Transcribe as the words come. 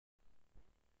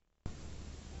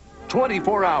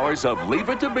24 hours of Leave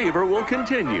It to Beaver will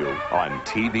continue on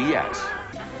TBS.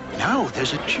 Now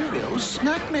there's a Cheerios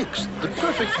Snack Mix, the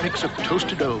perfect mix of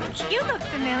toasted oats, You look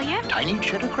familiar. tiny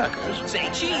cheddar crackers, Say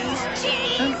cheese.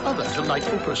 Cheese. and other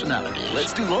delightful personalities.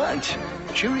 Let's do lunch.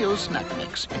 Cheerios Snack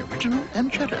Mix in original and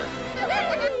cheddar.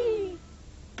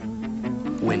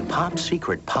 When Pop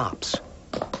Secret pops,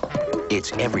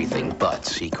 it's everything but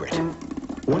secret.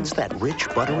 Once that rich,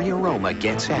 buttery aroma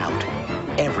gets out,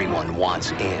 everyone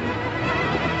wants in.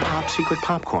 Pop Secret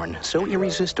popcorn, so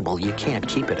irresistible you can't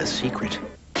keep it a secret.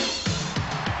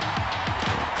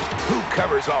 Who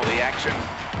covers all the action,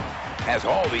 has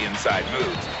all the inside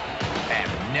moves, and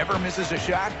never misses a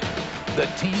shot? The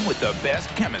team with the best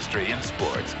chemistry in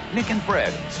sports. Nick and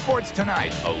Fred, Sports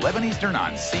Tonight, 11 Eastern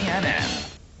on CNN.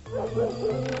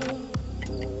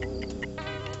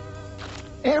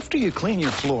 After you clean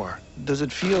your floor, does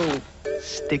it feel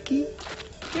sticky?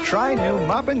 Try new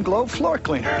Mop Glo floor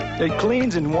cleaner. It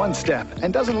cleans in one step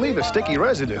and doesn't leave a sticky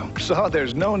residue, so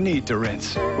there's no need to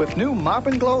rinse. With new Mop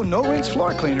Glo no-rinse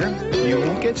floor cleaner, you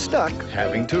won't get stuck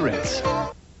having to rinse.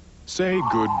 Say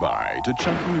goodbye to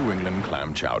chunky New England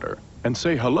clam chowder and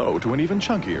say hello to an even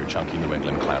chunkier chunky New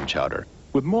England clam chowder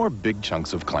with more big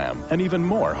chunks of clam and even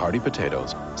more hearty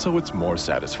potatoes, so it's more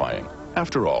satisfying.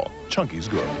 After all, chunky's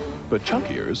good, but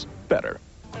chunkier's better.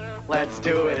 Let's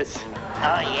do it.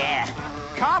 Oh, yeah.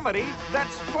 Comedy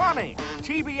that's funny.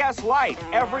 TBS Light,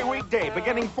 every weekday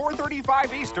beginning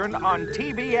 4:35 Eastern on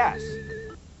TBS.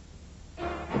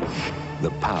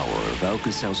 The power of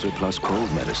Alka-Seltzer Plus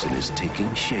cold medicine is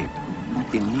taking shape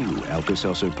in new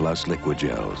Alka-Seltzer Plus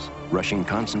Liqui-Gels, rushing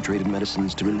concentrated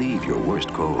medicines to relieve your worst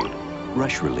cold.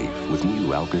 Rush relief with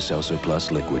new Alka-Seltzer Plus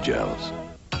Liqui-Gels.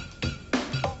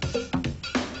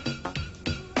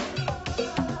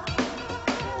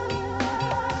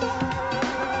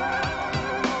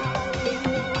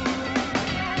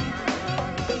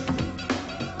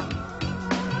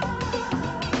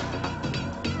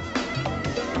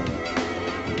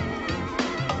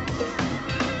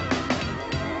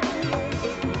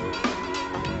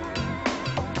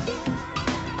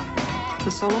 The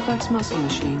Soloflex muscle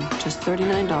machine, just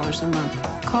 $39 a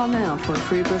month. Call now for a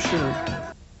free brochure.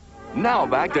 Now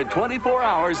back to 24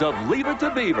 hours of Leave It to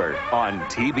Beaver on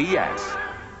TBS.